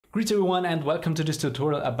Greetings everyone and welcome to this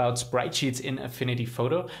tutorial about Spreadsheets in Affinity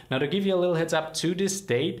Photo. Now, to give you a little heads up, to this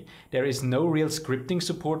date there is no real scripting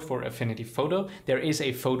support for Affinity Photo. There is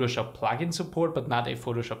a Photoshop plugin support but not a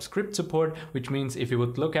Photoshop script support, which means if you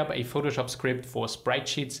would look up a Photoshop script for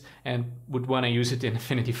Spreadsheets and would want to use it in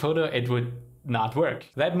Affinity Photo, it would not work.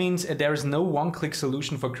 That means there is no one-click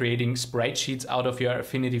solution for creating Spreadsheets out of your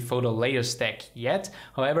Affinity Photo layer stack yet.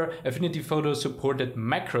 However, Affinity Photo supported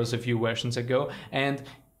macros a few versions ago, and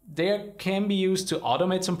they can be used to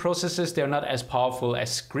automate some processes. They're not as powerful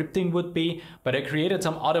as scripting would be, but I created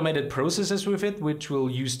some automated processes with it, which we'll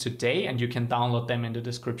use today, and you can download them in the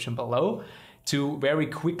description below, to very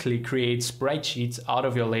quickly create Spreadsheets out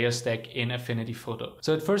of your layer stack in Affinity Photo.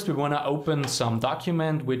 So at first we want to open some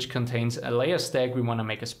document which contains a layer stack we want to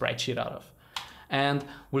make a spreadsheet out of. And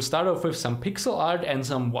we'll start off with some pixel art and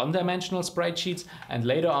some one-dimensional spreadsheets, and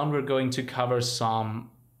later on we're going to cover some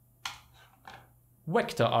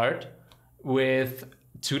vector art with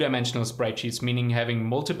two-dimensional spreadsheets, meaning having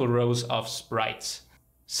multiple rows of sprites.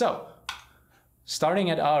 So starting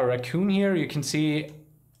at our raccoon here, you can see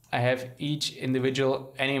I have each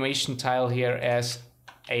individual animation tile here as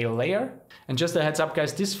a layer. And just a heads up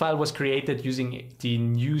guys, this file was created using the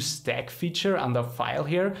new stack feature under file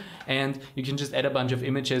here, and you can just add a bunch of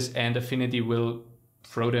images and Affinity will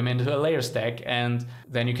throw them into a layer stack, and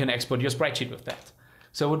then you can export your spreadsheet with that.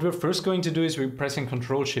 So what we're first going to do is we're pressing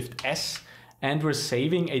Ctrl+Shift+S, and we're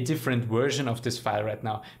saving a different version of this file right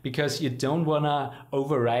now, because you don't want to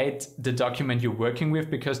overwrite the document you're working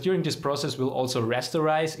with, because during this process we'll also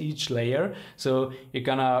rasterize each layer. So you're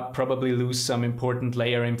gonna probably lose some important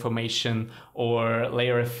layer information or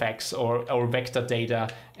layer effects or vector data,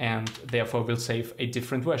 and therefore we'll save a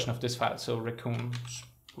different version of this file. So raccoon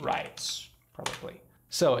sprites probably.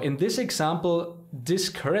 So in this example, this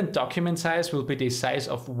current document size will be the size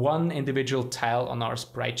of one individual tile on our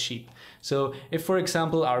sprite sheet. So if, for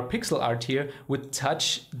example, our pixel art here would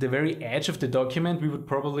touch the very edge of the document, we would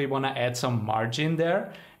probably want to add some margin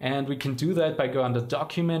there. And we can do that by going under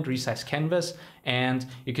Document, Resize Canvas, and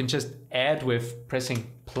you can just add with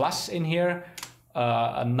pressing plus in here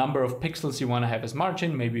a number of pixels you want to have as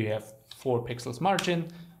margin. Maybe you have 4 pixels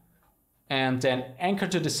margin. And then anchor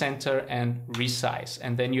to the center and resize.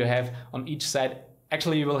 And then you have on each side,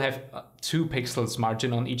 actually you will have 2 pixels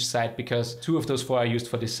margin on each side, because 2 of those 4 are used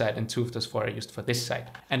for this side and 2 of those 4 are used for this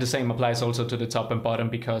side. And the same applies also to the top and bottom,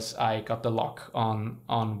 because I got the lock on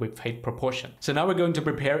width height proportion. So now we're going to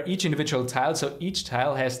prepare each individual tile, so each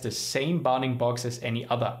tile has the same bounding box as any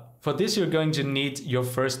other. For this, you're going to need your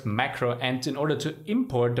first macro, and in order to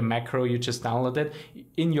import the macro you just downloaded,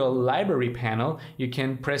 in your library panel, you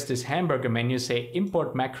can press this hamburger menu, say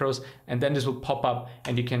import macros, and then this will pop up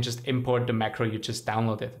and you can just import the macro you just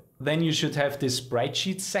downloaded. Then you should have this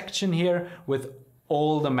Spreadsheets section here with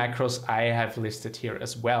all the macros I have listed here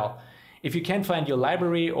as well. If you can't find your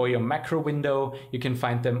library or your macro window, you can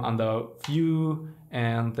find them under View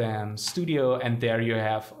and then Studio, and there you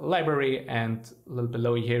have library, and a little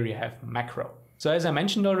below here you have macro. So as I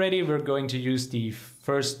mentioned already, we're going to use the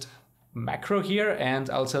first macro here, and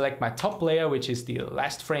I'll select my top layer, which is the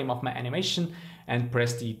last frame of my animation, and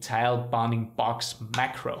press the tile bounding box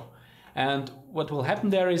macro. And what will happen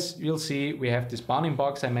there is you'll see we have this bounding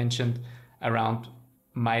box I mentioned around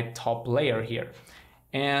my top layer here.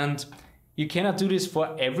 And you cannot do this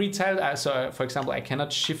for every tile. So for example, I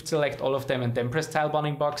cannot shift select all of them and then press tile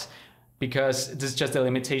bounding box, because this is just a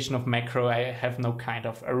limitation of macro. I have no kind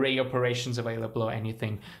of array operations available or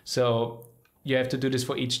anything. So you have to do this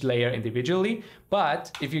for each layer individually.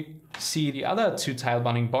 But if you see the other 2 tile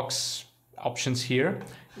bounding box options here,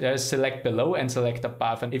 there's select below and select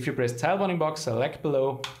above. And if you press tile bounding box, select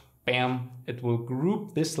below, bam, it will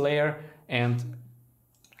group this layer and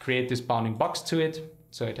create this bounding box to it.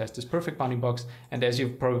 So it has this perfect bounding box, and as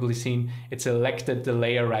you've probably seen, it selected the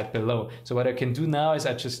layer right below. So what I can do now is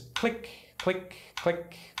I just click, click,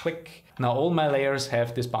 click, click. Now all my layers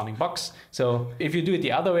have this bounding box. So if you do it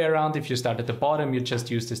the other way around, if you start at the bottom, you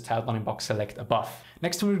just use this tile bounding box select above.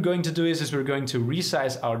 Next thing we're going to do is we're going to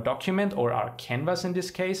resize our document, or our canvas in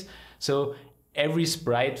this case. So every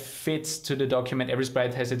sprite fits to the document. Every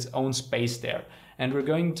sprite has its own space there. And we're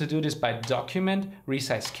going to do this by Document,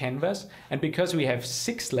 Resize Canvas. And because we have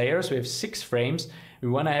 6 layers, we have 6 frames, we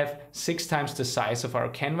want to have 6 times the size of our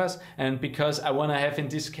canvas. And because I want to have, in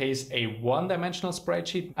this case, a one-dimensional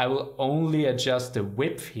spreadsheet, I will only adjust the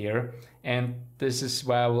width here. And this is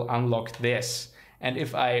where I will unlock this. And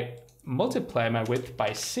if I multiply my width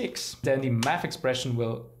by 6, then the math expression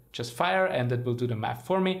will just fire, and it will do the math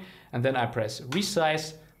for me. And then I press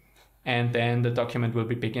Resize, and then the document will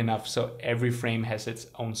be big enough so every frame has its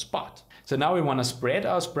own spot. So now we want to spread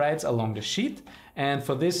our sprites along the sheet. And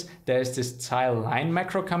for this, there's this tile line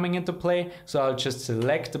macro coming into play. So I'll just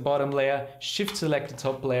select the bottom layer, shift select the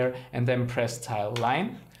top layer, and then press tile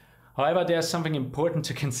line. However, there's something important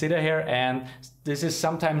to consider here, and this is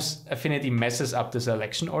sometimes Affinity messes up the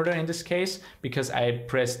selection order in this case, because I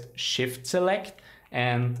pressed shift select.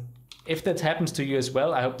 And if that happens to you as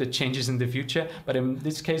well, I hope that changes in the future. But in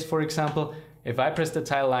this case, for example, if I press the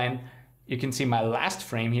tile line, you can see my last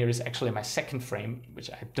frame here is actually my second frame, which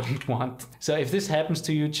I don't want. So if this happens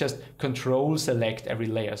to you, just control select every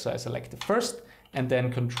layer. So I select the first and then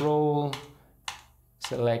control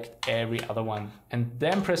select every other one and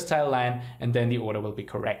then press tile line, and then the order will be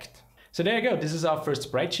correct. So there you go. This is our first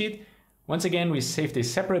sprite sheet. Once again, we saved a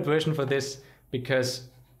separate version for this because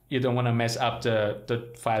you don't want to mess up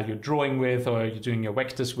the file you're drawing with or you're doing your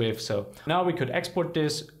vectors with. So now we could export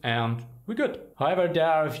this and we're good. However, there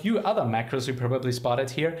are a few other macros you probably spotted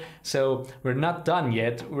here. So we're not done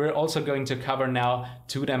yet. We're also going to cover now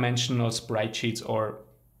two-dimensional sprite sheets or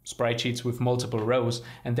sprite sheets with multiple rows.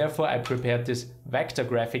 And therefore I prepared this vector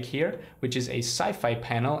graphic here, which is a sci-fi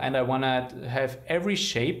panel. And I want to have every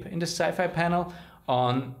shape in the sci-fi panel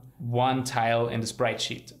on one tile in the sprite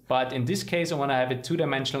sheet. But in this case, I want to have it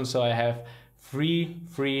two-dimensional, so I have three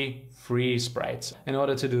sprites. In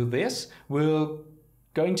order to do this, we're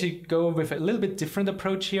going to go with a little bit different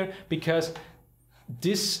approach here, because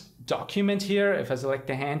this document here, if I select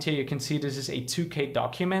the hand here, you can see this is a 2K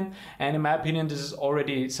document. And in my opinion, this is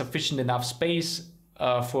already sufficient enough space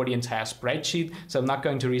for the entire sprite sheet. So I'm not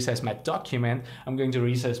going to resize my document. I'm going to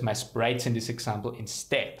resize my sprites in this example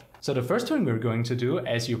instead. So the first thing we're going to do,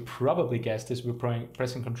 as you probably guessed, is we're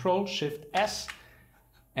pressing Control Shift S,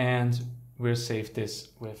 and we'll save this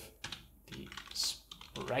with the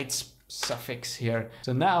sprites suffix here.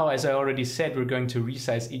 So now, as I already said, we're going to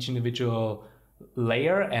resize each individual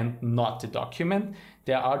layer and not the document.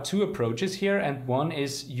 There are two approaches here, and one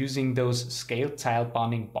is using those scale tile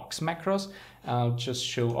bounding box macros. I'll just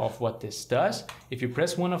show off what this does. If you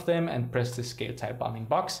press one of them and press the scale tile bounding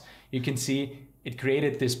box, you can see it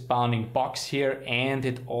created this bounding box here, and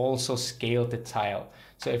it also scaled the tile.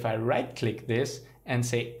 So if I right click this and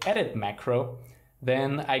say edit macro,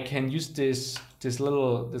 then I can use this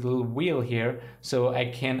little wheel here, so I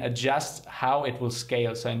can adjust how it will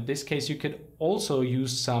scale. So in this case, you could also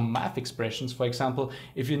use some math expressions. For example,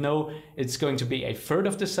 if you know it's going to be a third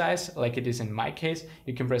of the size, like it is in my case,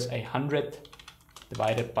 you can press 100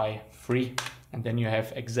 divided by 3. And then you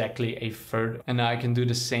have exactly a third. And now I can do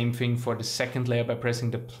the same thing for the second layer by pressing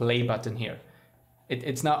the play button here.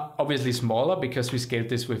 It's now obviously smaller because we scaled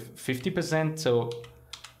this with 50%. So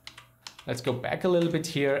let's go back a little bit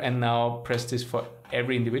here and now press this for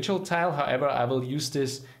every individual tile. However, I will use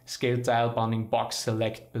this scale tile bounding box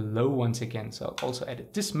select below once again. So I'll also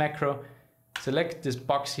edit this macro, select this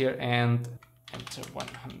box here and enter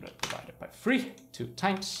 100 divided by 3 2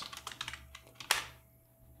 times.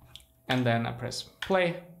 And then I press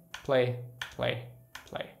play, play, play,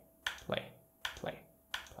 play, play, play,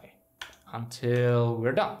 play, until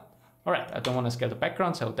we're done. All right, I don't want to scale the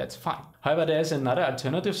background, so that's fine. However, there's another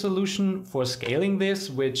alternative solution for scaling this,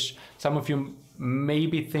 which some of you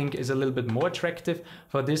maybe think is a little bit more attractive.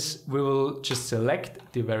 For this, we will just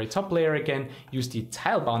select the very top layer again, use the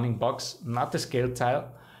tile bounding box, not the scale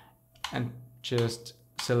tile, and just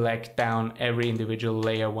select down every individual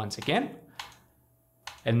layer once again.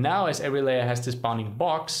 And now, as every layer has this bounding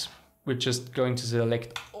box, we're just going to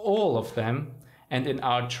select all of them. And in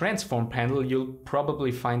our transform panel, you'll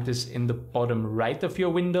probably find this in the bottom right of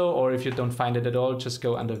your window, or if you don't find it at all, just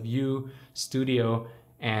go under View, Studio,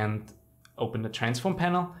 and open the transform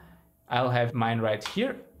panel. I'll have mine right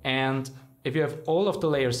here. And if you have all of the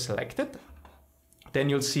layers selected, then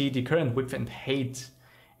you'll see the current width and height.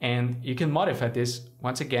 And you can modify this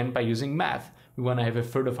once again by using math. We want to have a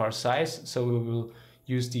third of our size, so we will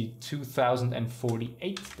use the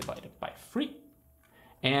 2048 divided by 3.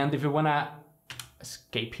 And if you want to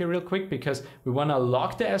escape here real quick, because we want to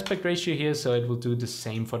lock the aspect ratio here, so it will do the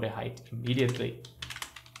same for the height immediately.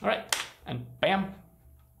 All right, and bam,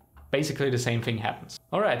 basically the same thing happens.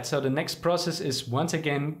 All right, so the next process is once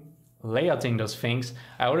again layouting those things.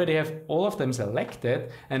 I already have all of them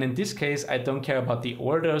selected, and in this case I don't care about the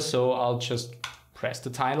order, so I'll just press the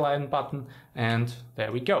timeline button and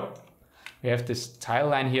there we go. We have this tile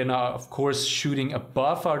line here now, of course, shooting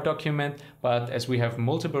above our document, but as we have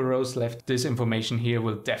multiple rows left, this information here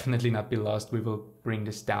will definitely not be lost. We will bring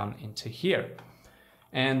this down into here.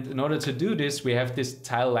 And in order to do this, we have this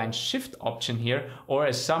tile line shift option here, or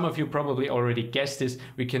as some of you probably already guessed this,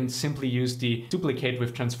 we can simply use the duplicate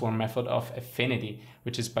with transform method of Affinity,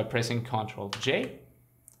 which is by pressing Ctrl J.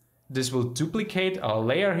 this will duplicate our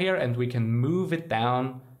layer here, and we can move it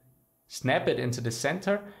down, snap it into the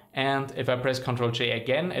center. And if I press Ctrl J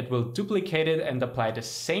again, it will duplicate it and apply the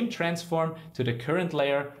same transform to the current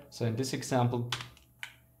layer. So in this example,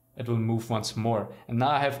 it will move once more. And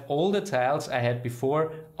now I have all the tiles I had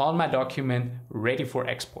before on my document ready for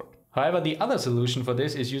export. However, the other solution for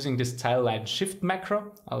this is using this tile line shift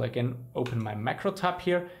macro. I'll again open my macro tab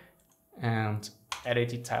here and edit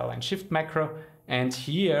the tile line shift macro. And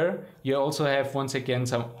here you also have once again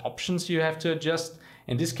some options you have to adjust.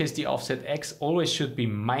 In this case, the offset X always should be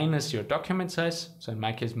minus your document size. So in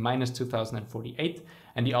my case, minus 2048.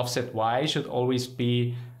 And the offset Y should always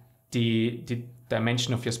be the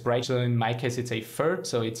dimension of your sprite. So in my case, it's a third.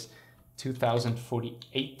 So it's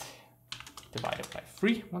 2048 divided by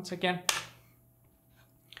 3 once again.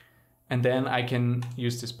 And then I can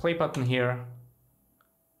use this play button here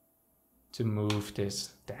to move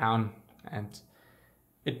this down, and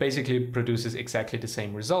it basically produces exactly the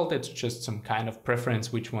same result. It's just some kind of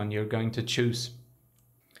preference which one you're going to choose.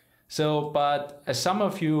 So, but as some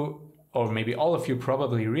of you, or maybe all of you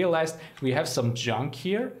probably realized, we have some junk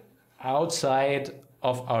here outside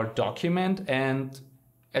of our document, and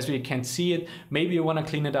as we can see it, maybe you want to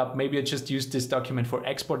clean it up. Maybe you just use this document for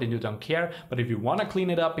export and you don't care. But if you want to clean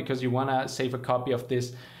it up because you want to save a copy of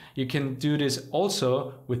this, you can do this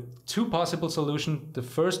also with two possible solutions. The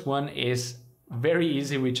first one is very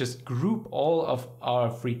easy. We just group all of our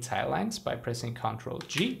three tile lines by pressing Ctrl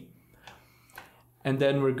G. And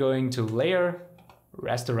then we're going to Layer,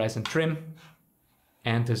 Rasterize and Trim.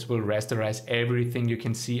 And this will rasterize everything you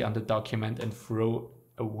can see on the document and throw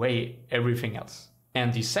away everything else.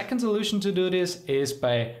 And the second solution to do this is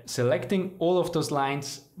by selecting all of those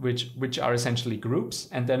lines which are essentially groups,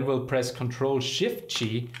 and then we'll press Ctrl Shift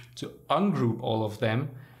G to ungroup all of them.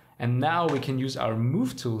 And now we can use our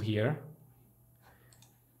move tool here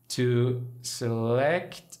to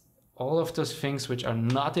select all of those things which are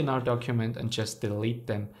not in our document and just delete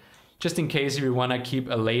them. Just in case we want to keep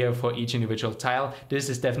a layer for each individual tile, this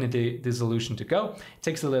is definitely the solution to go. It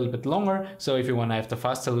takes a little bit longer, so if you want to have the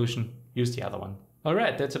fast solution, use the other one.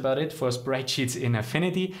 Alright, that's about it for Spreadsheets in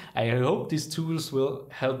Affinity. I hope these tools will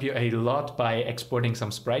help you a lot by exporting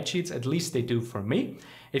some Spreadsheets, at least they do for me.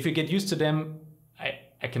 If you get used to them,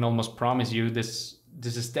 I can almost promise you this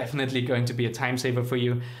is definitely going to be a time saver for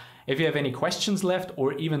you. If you have any questions left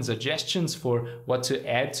or even suggestions for what to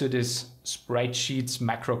add to this Spreadsheets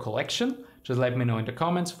macro collection, just let me know in the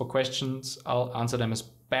comments. For questions, I'll answer them as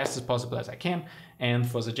fast as possible as I can. And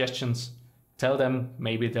for suggestions, tell them,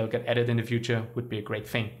 maybe they'll get added in the future, would be a great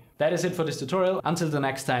thing. That is it for this tutorial. Until the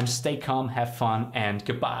next time, stay calm, have fun, and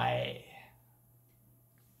goodbye.